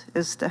us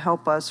is to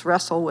help us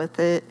wrestle with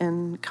it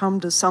and come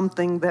to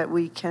something that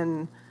we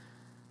can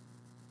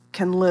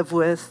live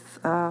with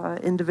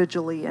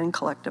individually and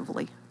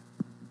collectively.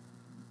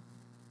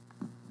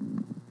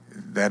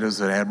 That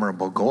is an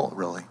admirable goal,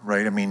 really,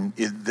 right? I mean,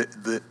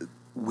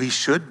 we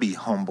should be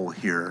humble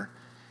here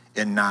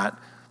and not,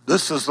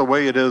 this is the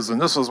way it is and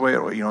this is the way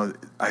it,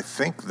 I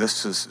think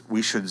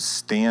we should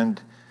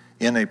stand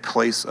in a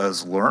place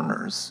as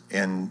learners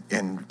and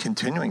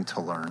continuing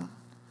to learn.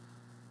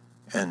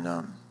 And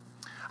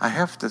I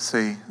have to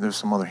say, there's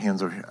some other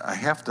hands over here. I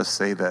have to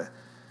say that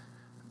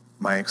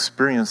my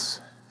experience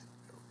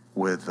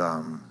with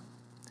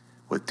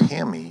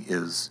Tammy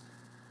is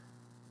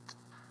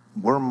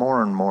we're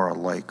more and more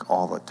alike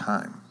all the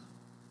time.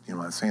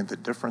 I'm saying the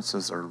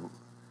differences are,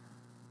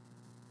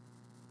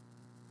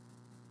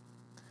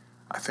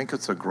 I think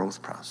it's a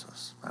growth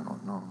process. I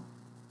don't know.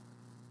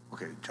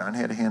 Okay, John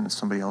had a hand and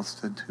somebody else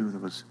did too.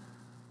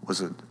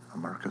 Was it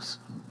Marcus?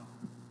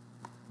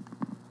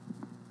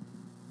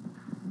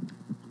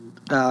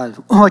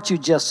 What you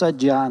just said,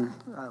 John,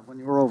 when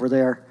you were over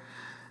there,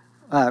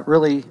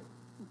 really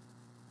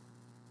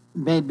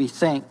made me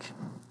think,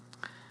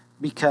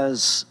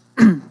 because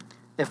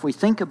if we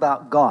think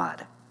about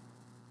God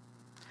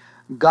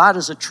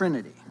is a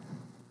Trinity,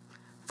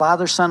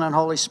 Father, Son, and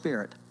Holy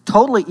Spirit,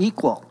 totally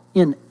equal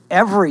in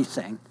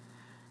everything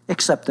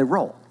except their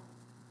role.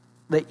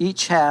 They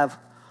each have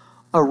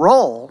a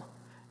role,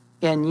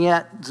 and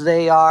yet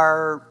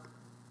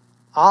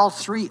all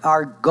three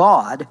are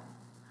God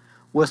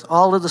with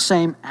all of the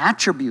same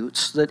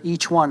attributes that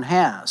each one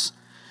has.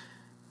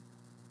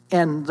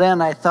 And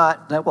then I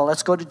thought that,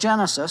 let's go to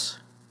Genesis.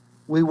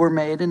 We were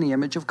made in the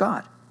image of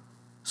God.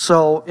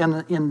 So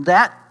in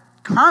that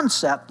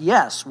concept,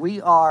 yes, we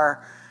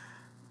are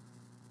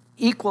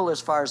equal as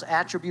far as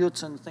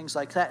attributes and things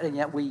like that, and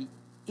yet we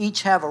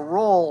each have a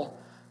role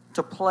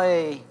to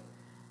play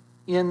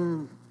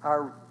in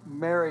our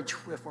marriage,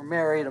 if we're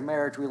married, a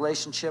marriage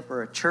relationship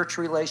or a church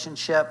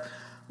relationship,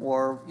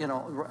 or, you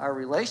know, our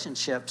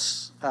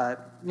relationships,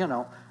 you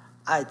know,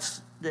 I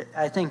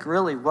think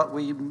really what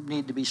we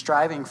need to be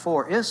striving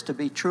for is to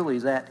be truly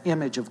that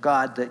image of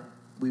God that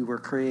we were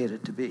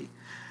created to be.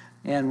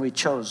 And we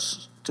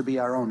chose to be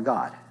our own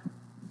God.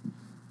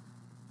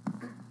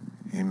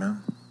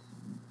 Amen.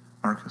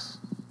 Marcus,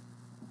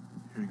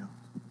 here you go.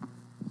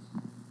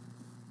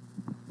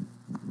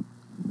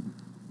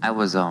 I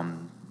was,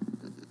 some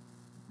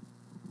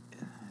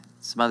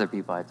other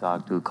people I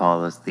talked to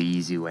call this the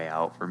easy way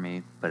out for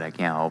me, but I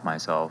can't help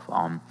myself.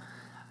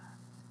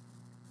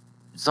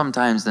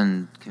 Sometimes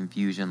in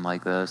confusion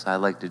like this, I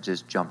like to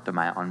just jump to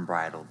my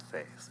unbridled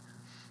faith.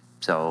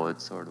 So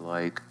it's sort of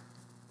like,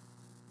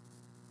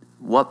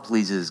 what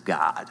pleases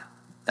God?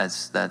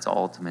 That's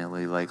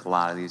ultimately like a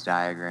lot of these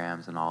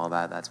diagrams and all of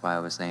that. That's why I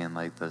was saying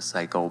like the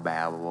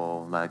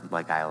psychobabble,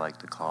 like I like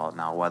to call it.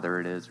 Now, whether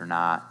it is or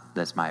not,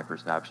 that's my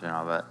perception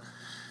of it.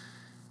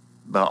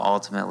 But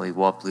ultimately,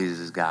 what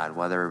pleases God?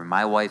 Whether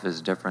my wife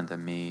is different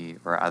than me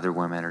or other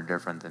women are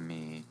different than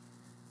me,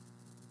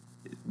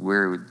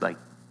 we're like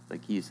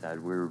he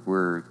said,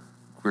 we're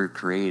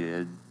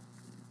created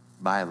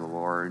by the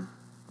Lord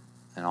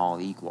and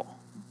all equal.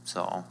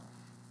 So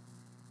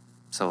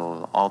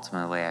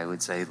ultimately, I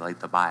would say like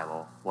the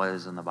Bible. What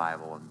is in the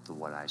Bible and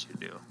what I should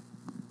do.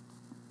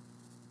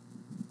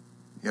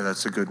 Yeah,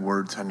 that's a good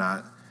word to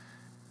not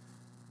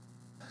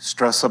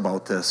stress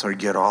about this or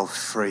get all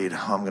afraid,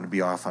 oh, I'm going to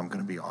be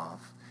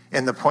off.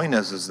 And the point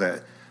is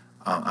that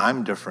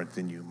I'm different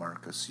than you,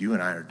 Marcus. You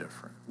and I are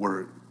different.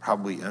 We're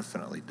probably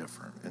infinitely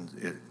different.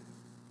 And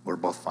we're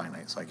both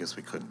finite, so I guess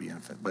we couldn't be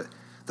infinite. But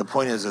the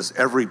point is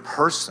every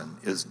person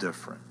is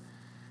different.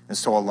 And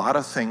so a lot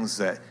of things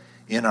that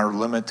in our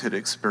limited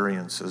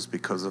experiences,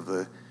 because of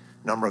the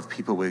number of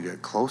people we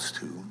get close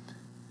to,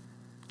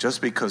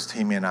 just because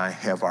Tammy and I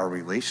have our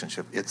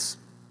relationship, it's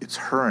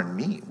her and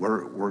me.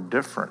 We're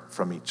different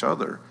from each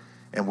other,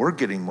 and we're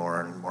getting more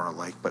and more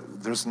alike.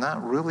 But there's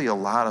not really a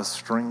lot of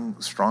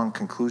strong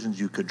conclusions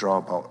you could draw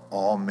about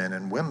all men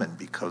and women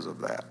because of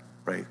that,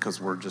 right?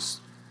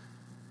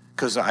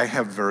 Because I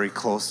have very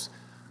close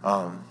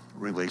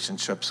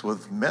relationships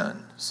with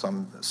men.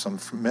 Some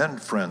men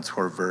friends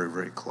who are very,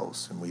 very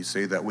close, and we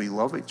say that we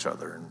love each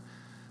other, and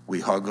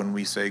we hug when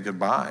we say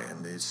goodbye.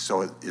 And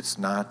so it's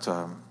not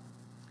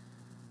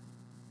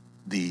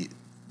the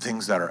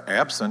things that are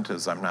absent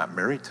is I'm not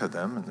married to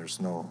them, and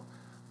there's no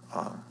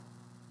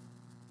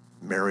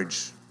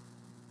marriage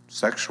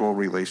sexual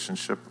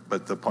relationship.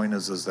 But the point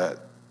is that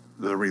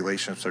the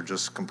relationships are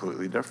just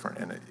completely different,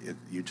 and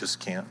you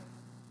just can't.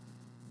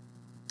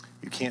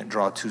 You can't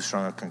draw too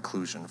strong a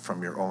conclusion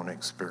from your own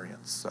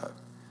experience,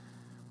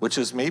 which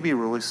is maybe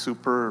really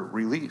super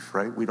relief,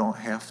 right? We don't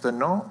have to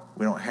know.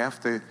 We don't have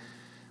to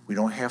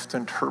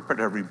interpret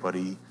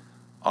everybody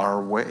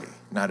our way.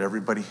 Not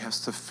everybody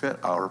has to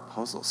fit our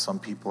puzzle. Some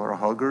people are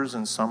huggers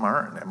and some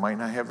aren't. It might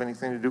not have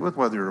anything to do with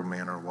whether you're a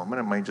man or a woman.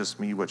 It might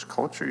just be which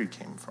culture you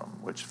came from,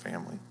 which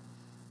family.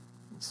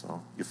 And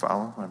so you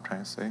follow what I'm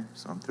trying to say?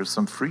 So there's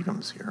some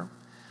freedoms here.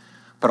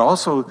 But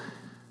also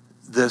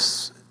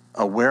this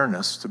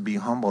awareness to be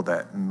humble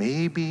that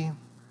maybe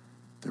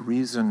the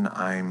reason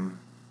I'm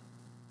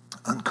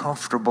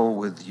uncomfortable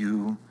with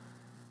you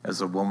as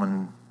a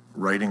woman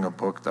writing a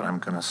book that I'm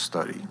going to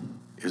study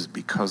is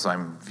because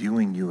I'm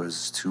viewing you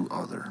as too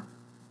other,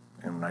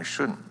 and I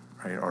shouldn't,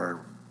 right?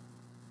 Or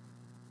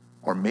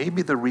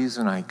maybe the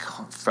reason I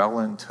fell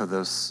into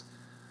this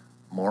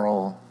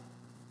moral,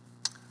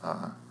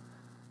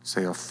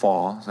 say a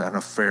fall, an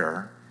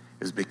affair,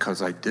 is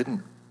because I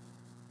didn't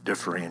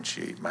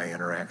differentiate my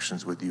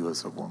interactions with you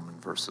as a woman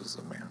versus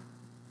a man.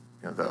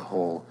 You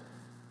know,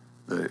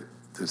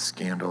 the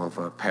scandal of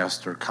a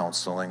pastor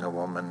counseling a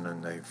woman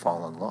and they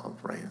fall in love,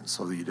 right? And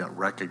so you don't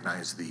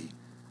recognize the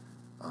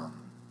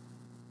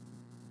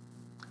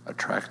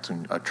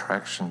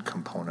attraction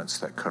components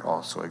that could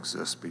also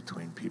exist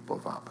between people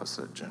of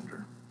opposite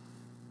gender.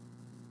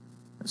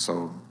 And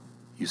so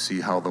you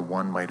see how the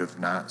one might have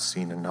not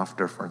seen enough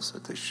difference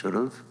that they should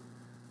have,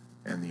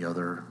 and the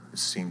other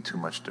is seeing too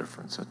much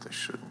difference that they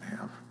shouldn't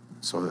have.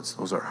 So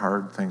those are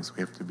hard things.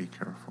 We have to be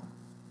careful.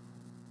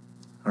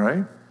 All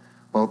right?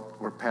 Well,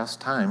 we're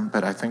past time,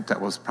 but I think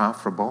that was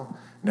profitable.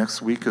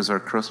 Next week is our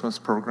Christmas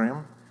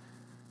program,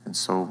 and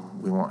so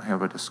we won't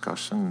have a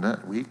discussion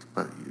that week,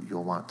 but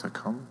you'll want to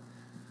come.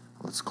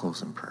 Let's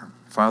close in prayer.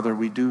 Father,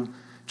 we do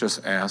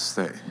just ask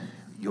that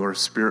your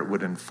Spirit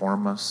would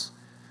inform us.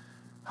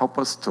 Help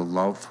us to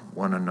love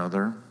one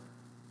another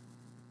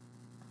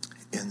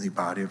in the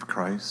body of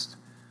Christ.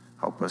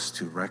 Help us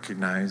to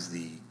recognize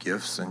the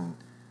gifts and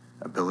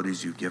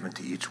abilities you've given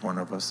to each one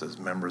of us as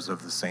members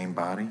of the same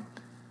body.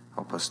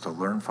 Help us to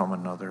learn from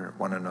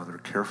one another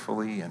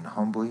carefully and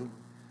humbly.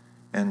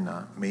 And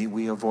may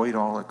we avoid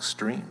all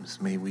extremes.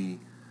 May we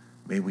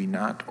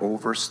not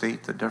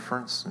overstate the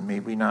difference, and may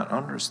we not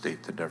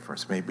understate the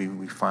difference. Maybe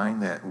we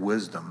find that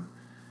wisdom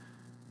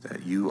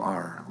that you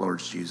are, Lord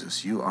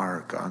Jesus, you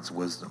are God's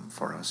wisdom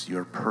for us.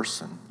 Your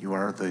person, you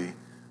are the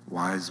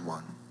wise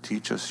one.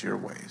 Teach us your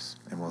ways,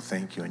 and we'll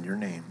thank you in your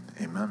name.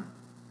 Amen.